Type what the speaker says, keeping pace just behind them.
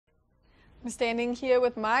I'm standing here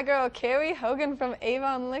with my girl, Cary Hogan from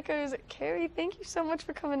Avon Liquors. Cary, thank you so much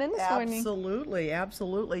for coming in this morning. Absolutely,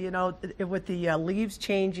 absolutely. You know, with the leaves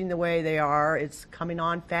changing the way they are, it's coming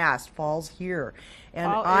on fast. Fall's here.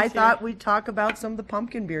 And I thought we'd talk about some of the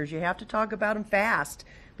pumpkin beers. You have to talk about them fast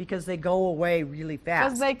because they go away really fast.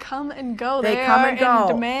 Because they come and go. They come and go.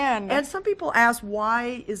 In demand. And some people ask,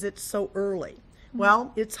 why is it so early?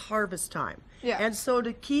 Well, it's harvest time. Yeah. And so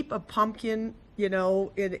to keep a pumpkin, you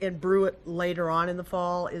know, and brew it later on in the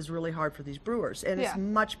fall is really hard for these brewers. And it's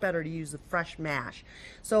much better to use the fresh mash.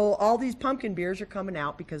 So all these pumpkin beers are coming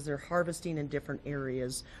out because they're harvesting in different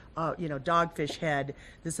areas. You know, Dogfish Head,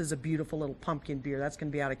 this is a beautiful little pumpkin beer. That's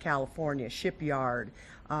going to be out of California. Shipyard.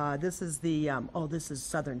 This is the, this is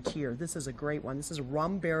Southern Tier. This is a great one. This is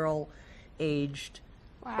rum barrel aged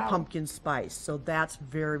pumpkin spice. So that's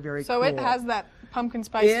very, very cool. So it has that pumpkin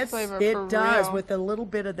spice flavor for real. It does, with a little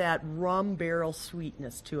bit of that rum barrel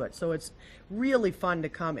sweetness to it. So it's really fun to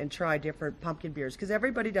come and try different pumpkin beers because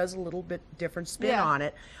everybody does a little bit different spin on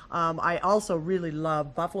it. I also really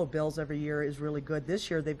love Buffalo Bill's every year is really good.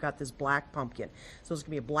 This year they've got this black pumpkin. So it's going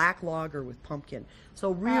to be a black lager with pumpkin.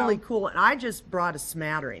 So really cool. And I just brought a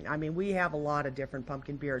smattering. I mean, we have a lot of different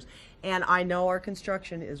pumpkin beers. And I know our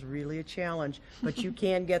construction is really a challenge, but you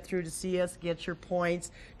can get through to see us, get your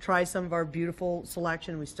points, try some of our beautiful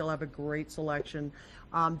selection. We still have a great selection.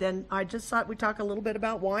 Then I just thought we'd talk a little bit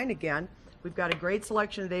about wine again. We've got a great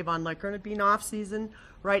selection at Avon Liquor, and it being off season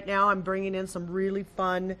right now, I'm bringing in some really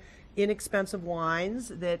fun, inexpensive wines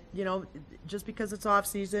that, you know, just because it's off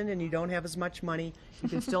season and you don't have as much money, you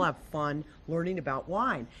can still have fun learning about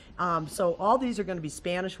wine. So all these are going to be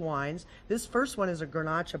Spanish wines. This first one is a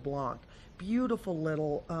Grenache Blanc. Beautiful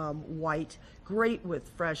little white, great with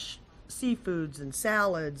fresh seafoods and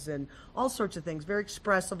salads and all sorts of things. Very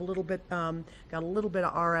expressive, a little bit, got a little bit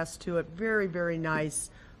of RS to it. Very, very nice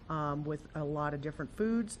with a lot of different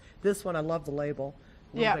foods. This one, I love the label.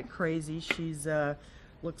 A little bit crazy. She's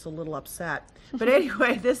looks a little upset. But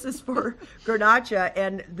anyway, this is for Grenache,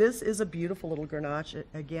 and this is a beautiful little Grenache.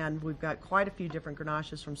 Again, we've got quite a few different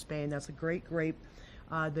Grenaches from Spain. That's a great grape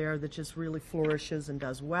there that just really flourishes and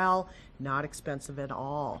does well. Not expensive at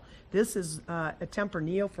all. This is a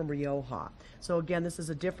Tempranillo from Rioja. So again, this is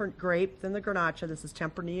a different grape than the Grenache. This is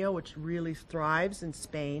Tempranillo, which really thrives in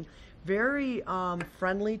Spain. Very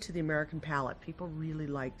friendly to the American palate. People really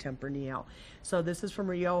like Tempranillo. So this is from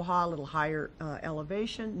Rioja, a little higher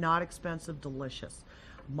elevation, not expensive, delicious.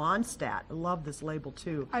 Mondstadt, I love this label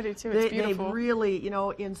too. I do too, it's beautiful. They really, you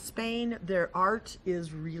know, in Spain, their art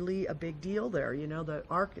is really a big deal there, you know, the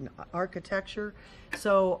architecture.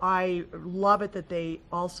 So I love it that they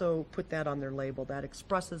also put that on their label. That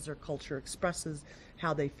expresses their culture, expresses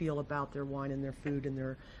how they feel about their wine and their food and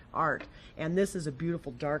their art. And this is a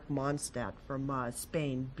beautiful dark Mondstadt from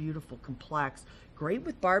Spain, beautiful, complex, great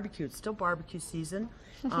with barbecue. It's still barbecue season.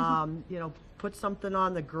 You know, put something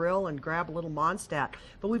on the grill and grab a little Mondstadt.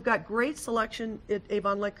 But we've got great selection at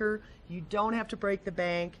Avon Liquor. You don't have to break the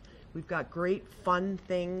bank. We've got great fun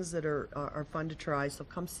things that are fun to try, so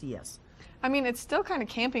come see us. I mean, it's still kind of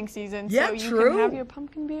camping season, Yeah, so you true. can have your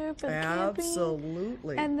pumpkin beer for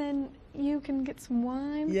Absolutely. camping. And then you can get some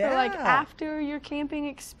wine for Yeah. like after your camping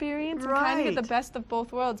experience and kind of get the Right. best of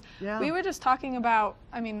both worlds. Yeah. We were just talking about,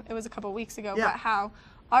 I mean, it was a couple weeks ago, Yeah. but how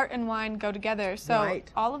art and wine go together. So Right.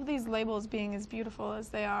 all of these labels being as beautiful as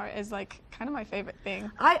they are is like kind of my favorite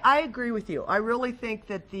thing. I agree with you. I really think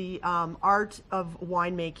that the art of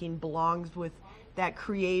winemaking belongs with that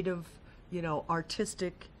creative, you know,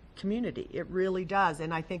 artistic community. It really does.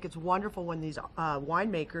 And I think it's wonderful when these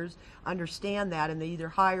winemakers understand that and they either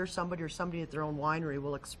hire somebody or somebody at their own winery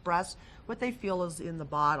will express what they feel is in the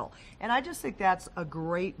bottle. And I just think that's a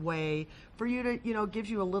great way for you to, you know,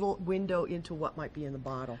 gives you a little window into what might be in the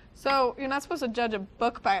bottle. So you're not supposed to judge a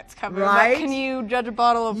book by its cover, Right. but can you judge a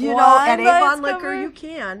bottle of You wine know, at by Avon its Liquor cover? you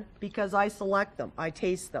can, because I select them, I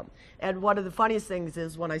taste them. And one of the funniest things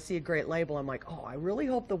is when I see a great label, I'm like, oh, I really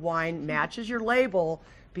hope the wine matches your label,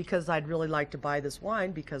 because I'd really like to buy this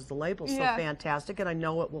wine because the label's so fantastic and I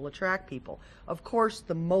know it will attract people. Of course,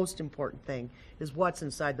 the most important thing is what's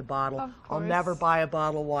inside the bottle. I'll never buy a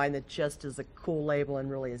bottle of wine that just is a cool label and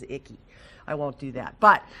really is icky. I won't do that.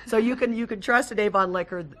 But so you can trust at Avon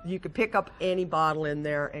Liquor. You can pick up any bottle in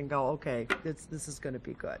there and go, okay, this is going to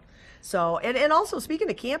be good. So and also speaking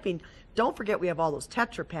of camping, don't forget we have all those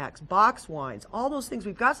Tetra Paks, box wines, all those things.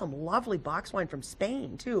 We've got some lovely box wine from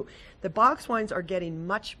Spain too. The box wines are getting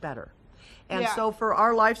much better. And so for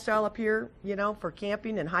our lifestyle up here, you know, for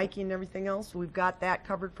camping and hiking and everything else, we've got that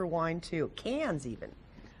covered for wine too. Cans even.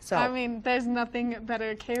 So I mean, there's nothing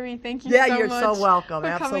better. Cary, thank you Yeah, so you're much so welcome.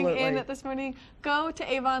 for coming in Absolutely. this morning. Go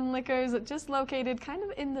to Avon Liquors, just located kind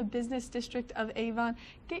of in the business district of Avon.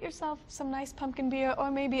 Get yourself some nice pumpkin beer or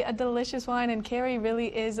maybe a delicious wine, and Cary really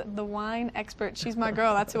is the wine expert. She's my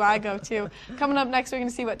girl. That's who I go to. Coming up next, we're going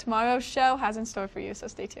to see what tomorrow's show has in store for you, so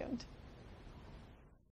stay tuned.